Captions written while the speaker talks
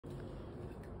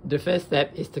The first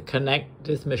step is to connect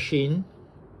this machine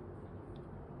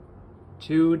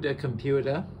to the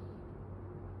computer.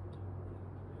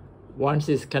 Once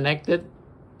it's connected,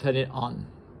 turn it on.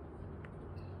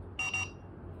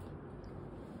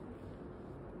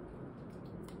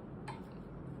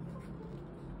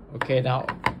 Okay, now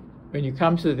when you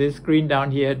come to this screen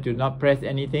down here, do not press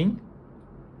anything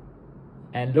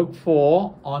and look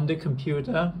for on the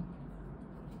computer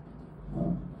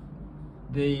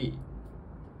the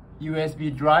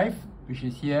USB drive, which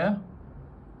is here,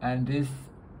 and this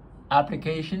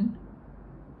application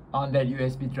on that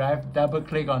USB drive. Double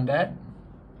click on that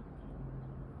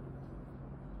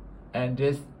and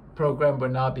this program will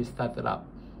now be started up.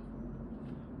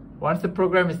 Once the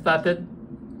program is started,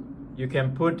 you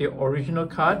can put the original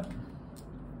card.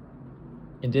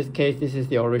 In this case, this is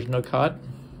the original card.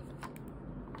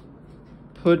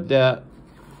 Put the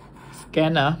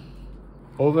scanner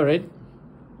over it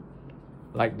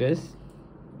like this,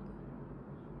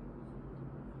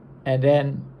 and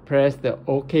then press the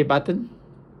OK button.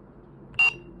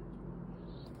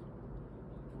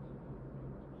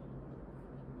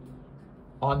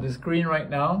 On the screen right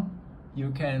now, you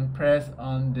can press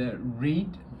on the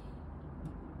read.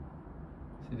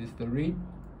 So this is the read.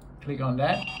 Click on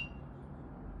that.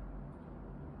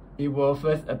 It will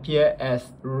first appear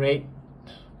as red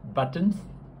buttons.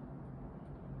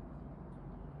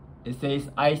 It says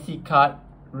IC card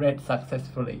read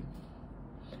successfully.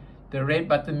 The red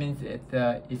button means it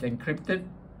is encrypted,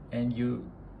 and you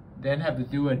then have to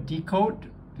do a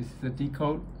decode. This is a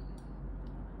decode.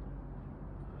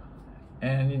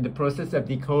 And in the process of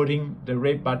decoding, the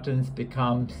red buttons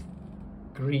becomes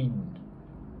green.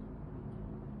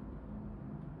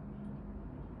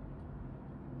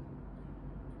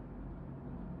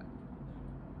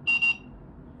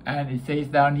 And it says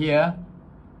down here,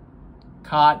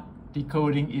 card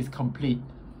decoding is complete.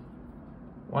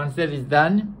 Once that is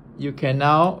done, you can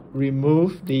now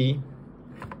remove the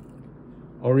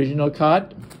original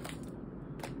card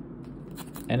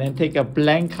and then take a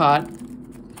blank card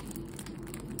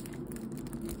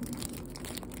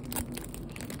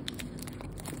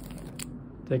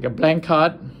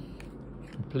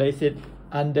and place it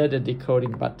under the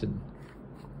decoding button,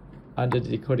 under the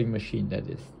decoding machine, that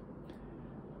is.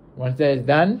 Once that is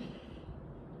done,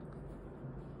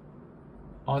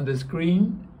 on the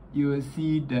screen you will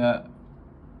see the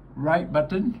write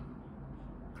button.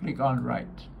 Click on write.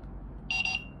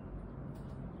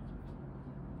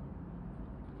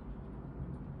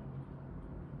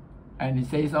 And it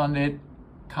says on it,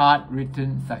 card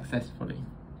written successfully.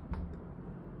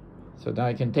 So now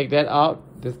I can take that out.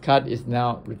 This card is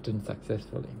now written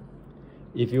successfully.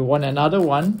 If you want another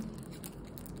one,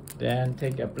 then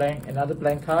take another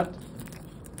blank card.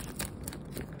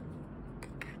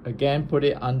 Again, put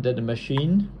it under the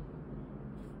machine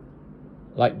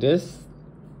like this,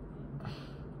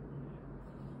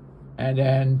 and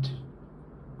then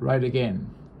write again.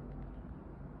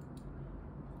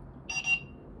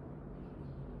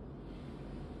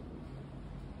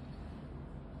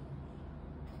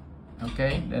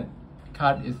 Okay, that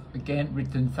card is again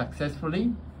written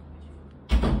successfully.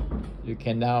 You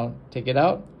can now take it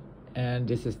out, and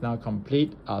this is now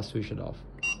complete. I'll switch it off.